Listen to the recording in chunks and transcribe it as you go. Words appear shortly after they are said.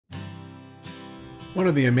One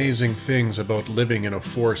of the amazing things about living in a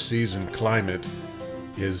four-season climate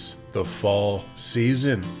is the fall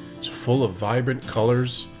season. It's full of vibrant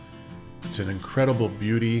colors. It's an incredible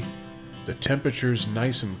beauty. The temperature's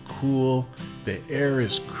nice and cool. The air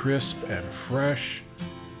is crisp and fresh.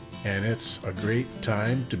 And it's a great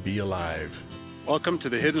time to be alive. Welcome to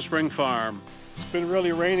the Hidden Spring Farm. It's been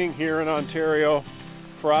really raining here in Ontario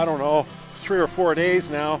for, I don't know, 3 or 4 days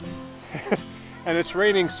now. And it's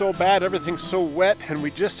raining so bad, everything's so wet, and we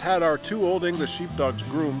just had our 2 old English sheepdogs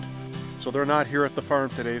groomed. So they're not here at the farm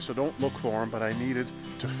today, so don't look for them, but I needed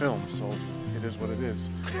to film, so it is what it is.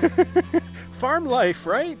 Farm life,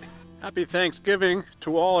 right? Happy Thanksgiving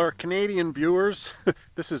to all our Canadian viewers.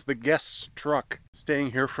 This is the guest's truck,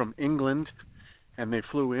 staying here from England, and they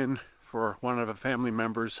flew in for one of a family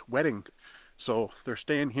member's wedding. So they're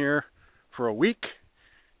staying here for a week,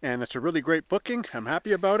 and it's a really great booking. I'm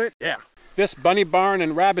happy about it. Yeah. This bunny barn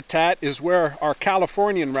and rabbitat is where our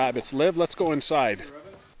Californian rabbits live. Let's go inside.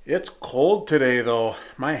 It's cold today though.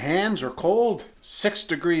 My hands are cold. 6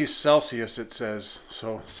 degrees Celsius it says.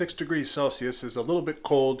 So 6 degrees Celsius is a little bit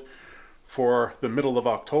cold for the middle of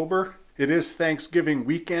October. It is Thanksgiving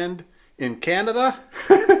weekend in Canada.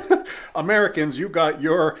 Americans, you got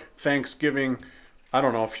your Thanksgiving, I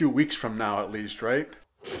don't know, a few weeks from now at least, right?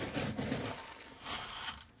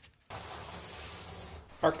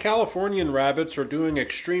 Our Californian rabbits are doing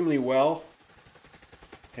extremely well,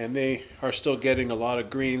 and they are still getting a lot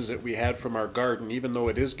of greens that we had from our garden. Even though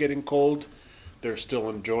it is getting cold, they're still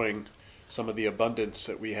enjoying some of the abundance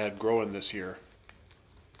that we had growing this year.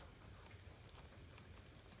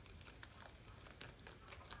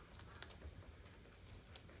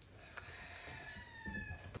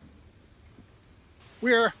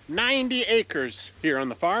 We're 90 acres here on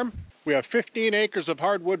the farm. We have 15 acres of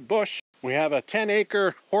hardwood bush. We have a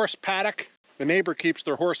 10-acre horse paddock. The neighbor keeps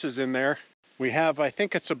their horses in there. We have, I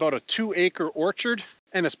think it's about a 2-acre orchard,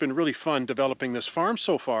 and it's been really fun developing this farm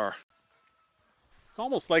so far. It's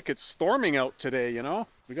almost like it's storming out today, you know?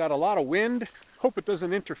 We got a lot of wind. Hope it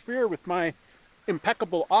doesn't interfere with my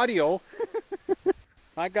impeccable audio.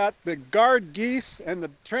 I got the guard geese and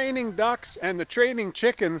the training ducks and the training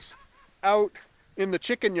chickens out in the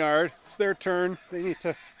chicken yard. It's their turn. They need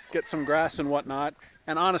to get some grass and whatnot.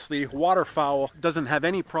 And honestly, waterfowl doesn't have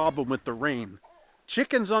any problem with the rain.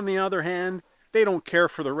 Chickens, on the other hand, they don't care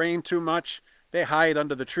for the rain too much. They hide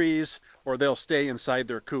under the trees, or they'll stay inside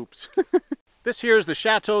their coops. This here is the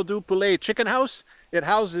Chateau du Poulet chicken house. It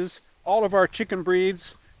houses all of our chicken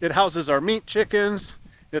breeds. It houses our meat chickens.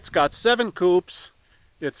 It's got 7 coops.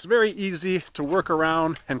 It's very easy to work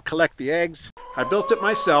around and collect the eggs. I built it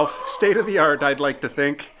myself, state of the art, I'd like to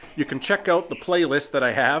think. You can check out the playlist that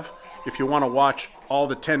I have if you want to watch all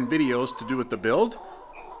the 10 videos to do with the build,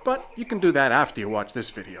 but you can do that after you watch this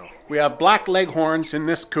video. We have black leghorns in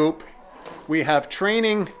this coop. We have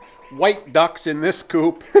training white ducks in this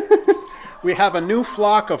coop. We have a new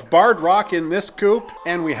flock of barred rock in this coop,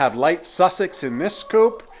 and we have light Sussex in this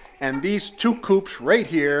coop, and these 2 coops right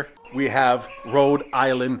here, we have Rhode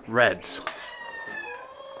Island Reds.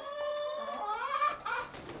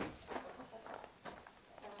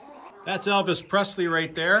 That's Elvis Presley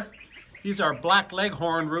right there. He's our black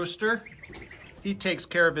leghorn rooster. He takes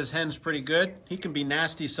care of his hens pretty good. He can be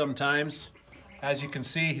nasty sometimes. As you can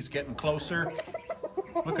see, he's getting closer.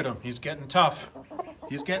 Look at him, he's getting tough.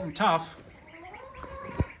 He's getting tough.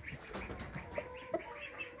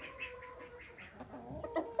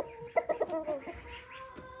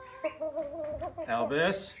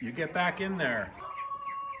 Elvis, you get back in there.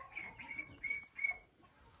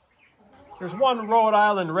 There's one Rhode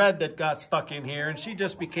Island Red that got stuck in here, and she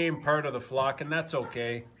just became part of the flock, and that's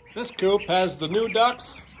okay. This coop has the new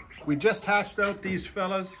ducks. We just hatched out these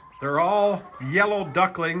fellas. They're all yellow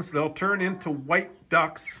ducklings. They'll turn into white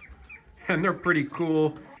ducks, and they're pretty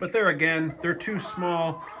cool. But there again, they're too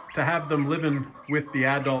small to have them living with the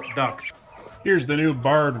adult ducks. Here's the new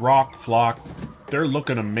barred rock flock. They're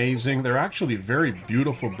looking amazing. They're actually very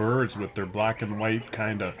beautiful birds with their black and white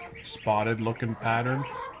kind of spotted looking pattern.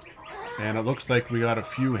 And it looks like we got a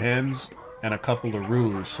few hens and a couple of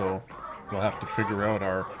roos, so we'll have to figure out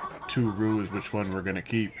our 2 roos, which one we're going to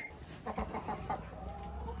keep.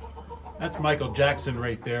 That's Michael Jackson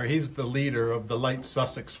right there. He's the leader of the light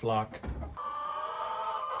Sussex flock.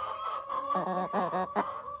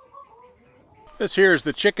 This here is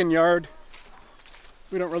the chicken yard.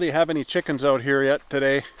 We don't really have any chickens out here yet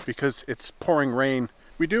today because it's pouring rain.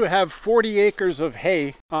 We do have 40 acres of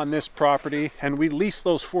hay on this property, and we lease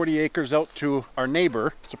those 40 acres out to our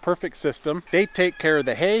neighbor. It's a perfect system. They take care of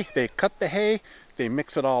the hay, they cut the hay, they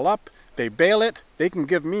mix it all up, they bale it. They can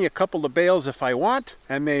give me a couple of bales if I want,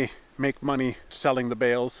 and they make money selling the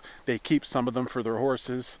bales. They keep some of them for their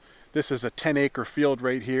horses. This is a 10-acre field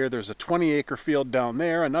right here. There's a 20-acre field down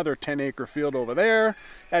there, another 10-acre field over there.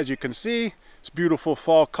 As you can see, it's beautiful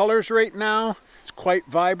fall colors right now. It's quite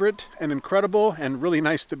vibrant and incredible and really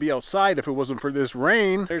nice to be outside if it wasn't for this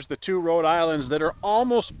rain. There's the 2 Rhode Islands that are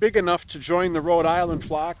almost big enough to join the Rhode Island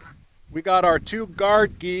flock. We got our 2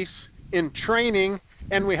 guard geese in training,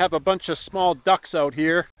 and we have a bunch of small ducks out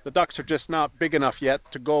here. The ducks are just not big enough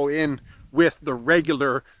yet to go in with the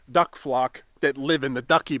regular duck flock that live in the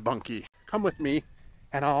ducky bunkie. Come with me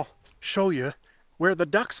and I'll show you where the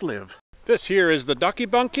ducks live. This here is the ducky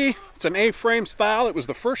bunkie. It's an A-frame style. It was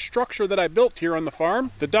the first structure that I built here on the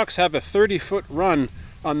farm. The ducks have a 30-foot run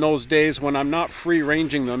on those days when I'm not free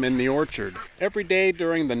ranging them in the orchard. Every day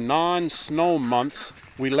during the non-snow months,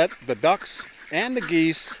 we let the ducks and the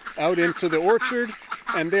geese out into the orchard,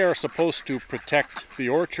 and they are supposed to protect the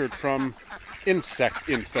orchard from insect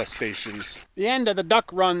infestations. The end of the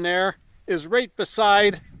duck run there is right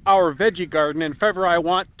beside our veggie garden, and if ever I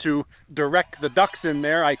want to direct the ducks in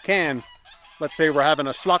there, I can. Let's say we're having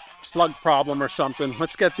a slug problem or something.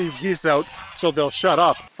 Let's get these geese out so they'll shut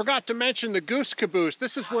up. Forgot to mention the goose caboose.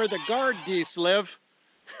 This is where the guard geese live.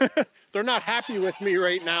 They're not happy with me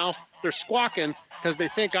right now. They're squawking because they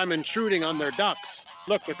think I'm intruding on their ducks.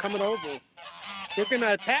 Look, they're coming over. They're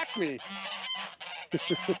gonna attack me.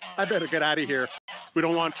 I better get out of here. We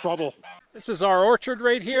don't want trouble. This is our orchard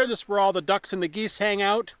right here. This is where all the ducks and the geese hang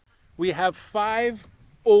out. We have 5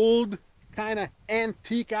 old kind of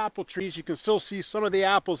antique apple trees. You can still see some of the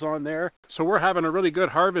apples on there. So we're having a really good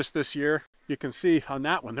harvest this year. You can see on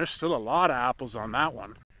that one, there's still a lot of apples on that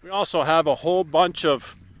one. We also have a whole bunch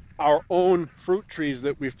of our own fruit trees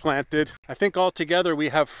that we've planted. I think altogether we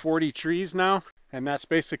have 40 trees now, and that's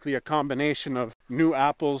basically a combination of new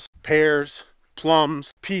apples, pears,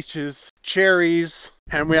 plums, peaches, cherries,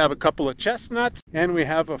 and we have a couple of chestnuts, and we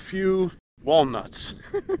have a few walnuts.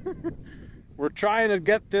 We're trying to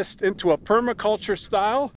get this into a permaculture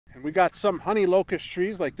style, and we got some honey locust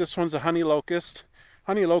trees, like this one's a honey locust.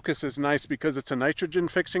 Honey locust is nice because it's a nitrogen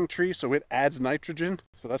fixing tree, so it adds nitrogen,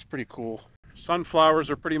 so that's pretty cool. Sunflowers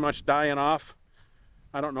are pretty much dying off.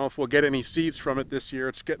 I don't know if we'll get any seeds from it this year.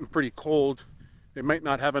 It's getting pretty cold. They might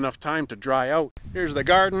not have enough time to dry out. Here's the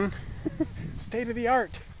garden.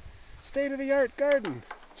 State-of-the-art garden.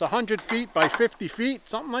 It's 100 feet by 50 feet,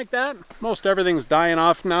 something like that. Most everything's dying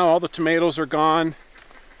off now. All the tomatoes are gone.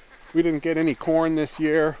 We didn't get any corn this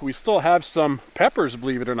year. We still have some peppers,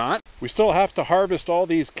 believe it or not. We still have to harvest all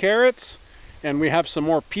these carrots, and we have some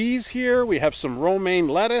more peas here. We have some romaine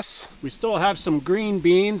lettuce. We still have some green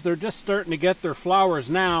beans. They're just starting to get their flowers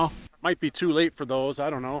now. Might be too late for those, I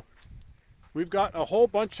don't know. We've got a whole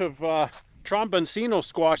bunch of tromboncino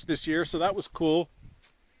squash this year, so that was cool.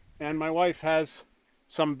 And my wife has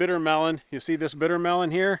some bitter melon. You see this bitter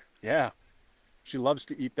melon here? Yeah, she loves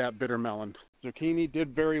to eat that bitter melon. Zucchini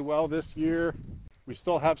did very well this year. We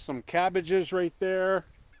still have some cabbages right there.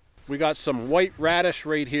 We got some white radish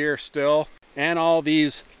right here still, and all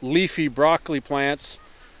these leafy broccoli plants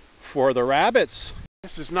for the rabbits.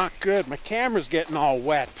 This is not good. My camera's getting all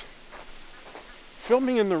wet.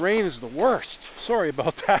 Filming in the rain is the worst. Sorry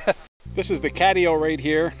about that. This is the catio right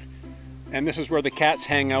here, and this is where the cats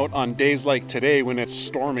hang out on days like today when it's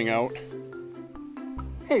storming out.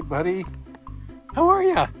 Hey buddy, how are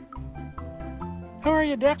ya? How are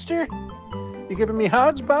you, Dexter? You giving me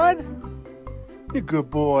hugs, bud? You a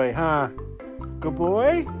good boy, huh? Good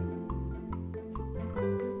boy?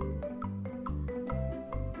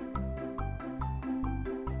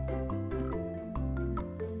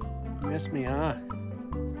 Miss me, huh?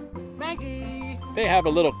 Maggie! They have a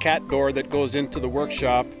little cat door that goes into the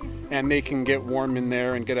workshop, and they can get warm in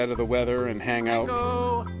there and get out of the weather and hang out.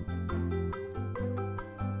 Tango!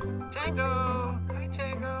 Tango! Hi,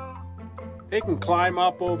 Tango! They can climb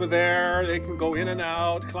up over there, they can go in and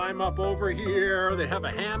out, climb up over here, they have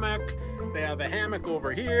a hammock. They have a hammock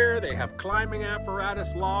over here, they have climbing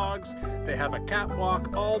apparatus logs, they have a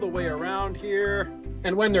catwalk all the way around here.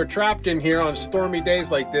 And when they're trapped in here on stormy days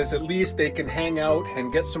like this, at least they can hang out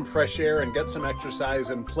and get some fresh air and get some exercise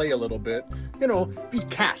and play a little bit. You know, be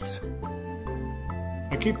cats.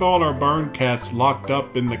 I keep all our barn cats locked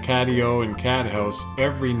up in the catio and cat house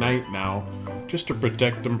every night now, just to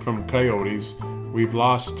protect them from coyotes. We've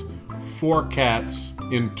lost 4 cats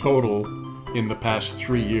in total in the past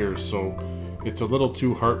 3 years, so it's a little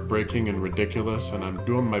too heartbreaking and ridiculous, and I'm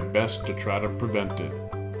doing my best to try to prevent it.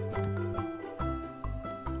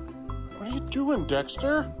 What are you doing,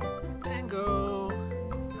 Dexter? Tango!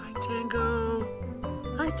 Hi, Tango!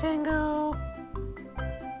 Hi, Tango!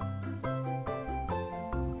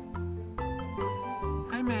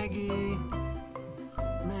 Hi, Maggie! Maggie.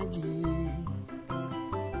 Maggie.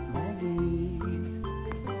 Maggie.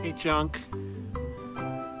 Hey, Junk.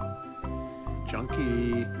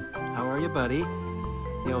 Junkie. How are you, buddy?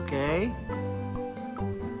 You okay?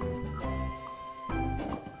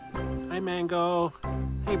 Hi, Mango.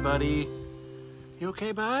 Hey, buddy. You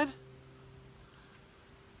okay, bud?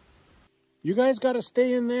 You guys got to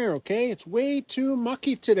stay in there, okay? It's way too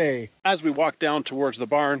mucky today. As we walk down towards the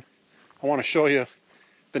barn, I want to show you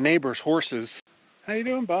the neighbor's horses. How you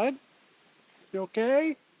doing, bud? You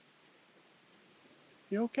okay?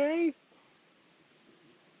 You okay?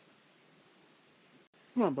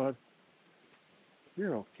 Come on, bud.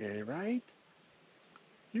 You're okay, right?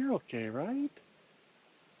 You're okay, right?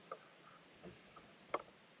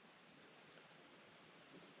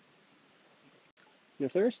 You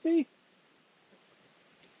thirsty?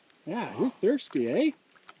 Yeah, you're thirsty, eh?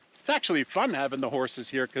 It's actually fun having the horses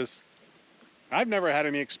here because I've never had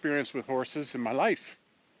any experience with horses in my life,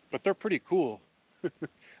 but they're pretty cool.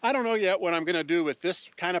 I don't know yet what I'm going to do with this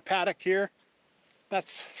kind of paddock here.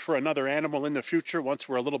 That's for another animal in the future once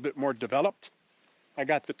we're a little bit more developed. I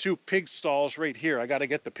got the 2 pig stalls right here. I got to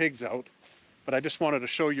get the pigs out, but I just wanted to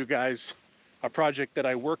show you guys a project that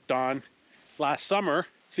I worked on last summer.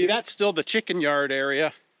 See, that's still the chicken yard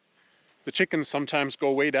area. The chickens sometimes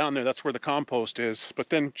go way down there. That's where the compost is. But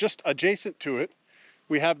then just adjacent to it,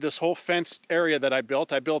 we have this whole fenced area that I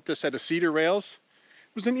built. I built this out of cedar rails.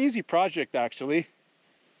 It was an easy project, actually.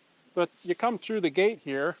 But you come through the gate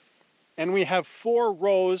here, and we have 4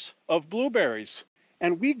 rows of blueberries.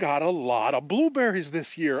 And we got a lot of blueberries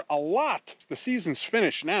this year, a lot. The season's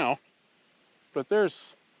finished now, but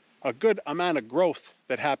there's a good amount of growth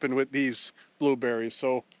that happened with these blueberries.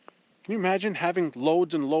 So can you imagine having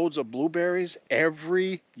loads and loads of blueberries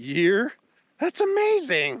every year? That's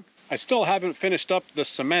amazing. I still haven't finished up the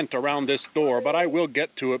cement around this door, but I will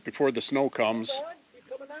get to it before the snow comes. You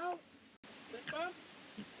coming out? This one?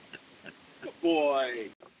 Good boy.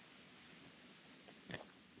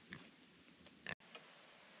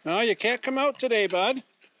 No, you can't come out today, bud.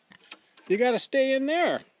 You got to stay in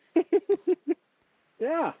there.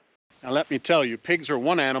 Yeah. Now let me tell you, pigs are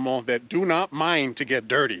one animal that do not mind to get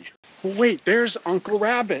dirty. Oh, wait, there's Uncle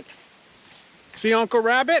Rabbit. See Uncle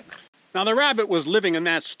Rabbit? Now the rabbit was living in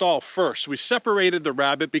that stall first. We separated the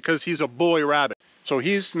rabbit because he's a boy rabbit. So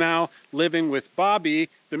he's now living with Bobby,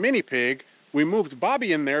 the mini pig. We moved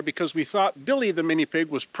Bobby in there because we thought Billy, the mini pig,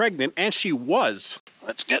 was pregnant, and she was.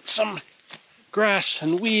 Let's get some grass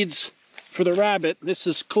and weeds for the rabbit. This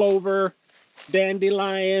is clover,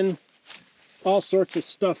 dandelion, all sorts of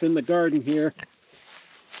stuff in the garden here.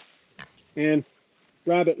 And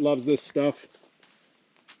Rabbit loves this stuff.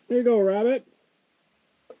 There you go, Rabbit.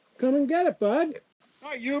 Come and get it, bud.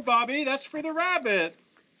 Not you, Bobby. That's for the rabbit.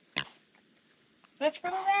 That's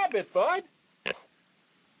for the rabbit, bud.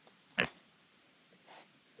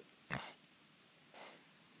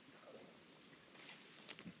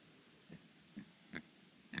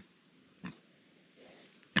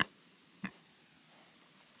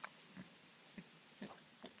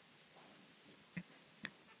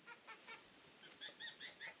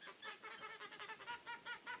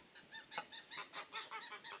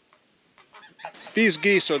 These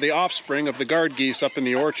geese are the offspring of the guard geese up in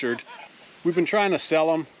the orchard. We've been trying to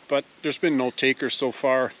sell them, but there's been no takers so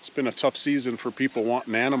far. It's been a tough season for people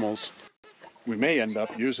wanting animals. We may end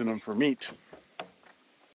up using them for meat.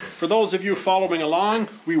 For those of you following along,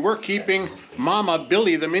 we were keeping Mama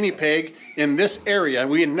Billy the mini pig in this area.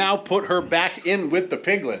 We now put her back in with the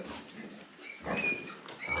piglets.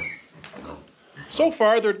 So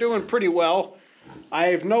far, they're doing pretty well.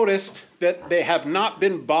 I've noticed that they have not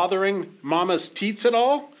been bothering Mama's teats at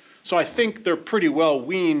all, so I think they're pretty well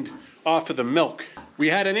weaned off of the milk. We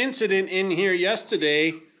had an incident in here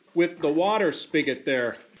yesterday with the water spigot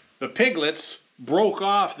there. The piglets broke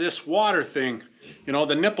off this water thing, you know,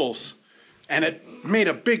 the nipples, and it made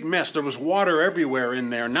a big mess. There was water everywhere in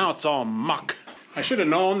there. Now it's all muck. I should have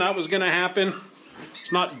known that was going to happen.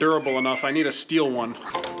 It's not durable enough. I need a steel one.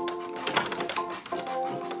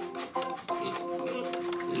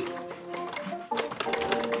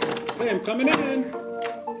 Hey, I'm coming in.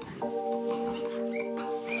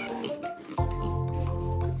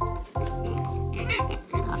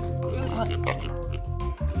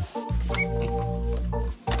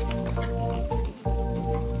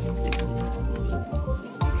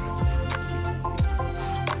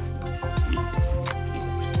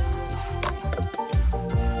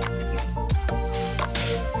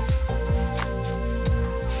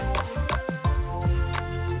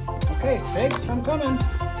 Okay, pigs, I'm coming.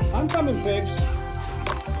 I'm coming, pigs.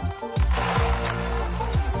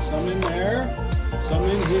 Some in there. Some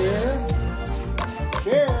in here.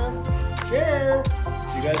 Share, share.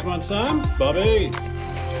 You guys want some? Bubby.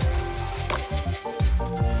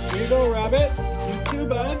 Here you go, rabbit. You too,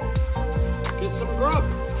 bud. Get some grub.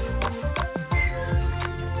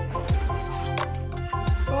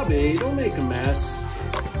 Bubby, don't make a mess.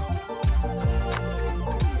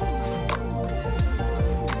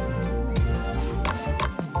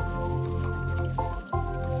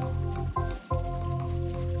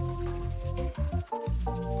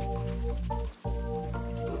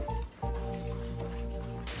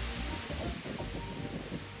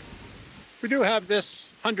 We do have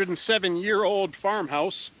this 107-year-old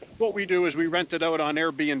farmhouse. What we do is we rent it out on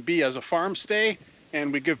Airbnb as a farm stay,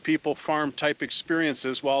 and we give people farm type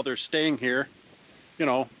experiences while they're staying here. You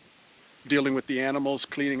know, dealing with the animals,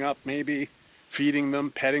 cleaning up maybe, feeding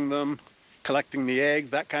them, petting them, collecting the eggs,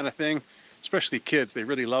 that kind of thing. Especially kids, they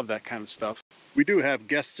really love that kind of stuff. We do have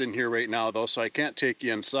guests in here right now though, so I can't take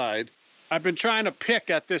you inside. I've been trying to pick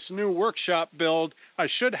at this new workshop build. I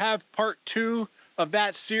should have part 2 of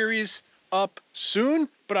that series up soon,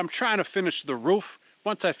 but I'm trying to finish the roof.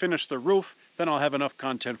 Once I finish the roof, then I'll have enough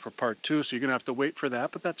content for part 2, so you're gonna have to wait for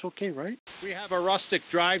that, but that's okay, right? We have a rustic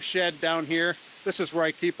drive shed down here. This is where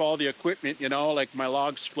I keep all the equipment, you know, like my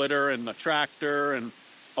log splitter and the tractor and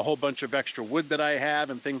a whole bunch of extra wood that I have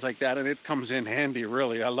and things like that, and it comes in handy,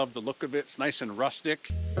 really. I love the look of it. It's nice and rustic.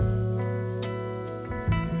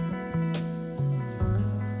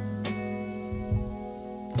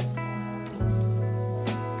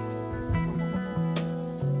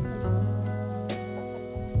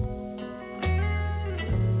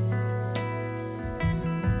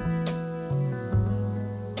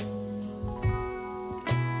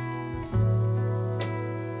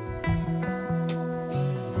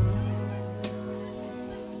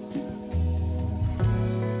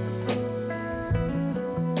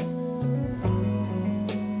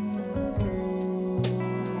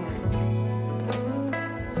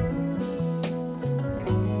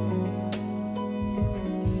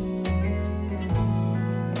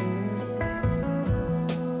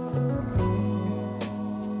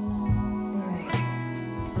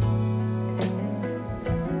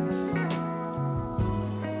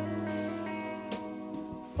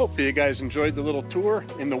 Hopefully you guys enjoyed the little tour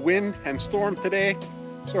in the wind and storm today.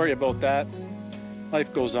 Sorry about that.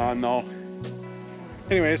 Life goes on though.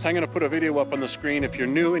 Anyways, I'm gonna put a video up on the screen if you're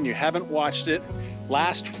new and you haven't watched it.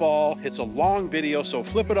 Last fall, it's a long video, so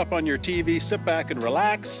flip it up on your TV, sit back and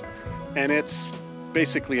relax. And it's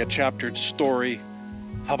basically a chaptered story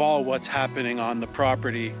of all what's happening on the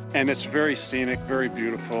property. And it's very scenic, very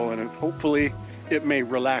beautiful, and hopefully it may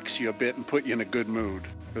relax you a bit and put you in a good mood.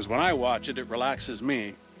 Because when I watch it, it relaxes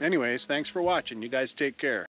me. Anyways, thanks for watching. You guys take care.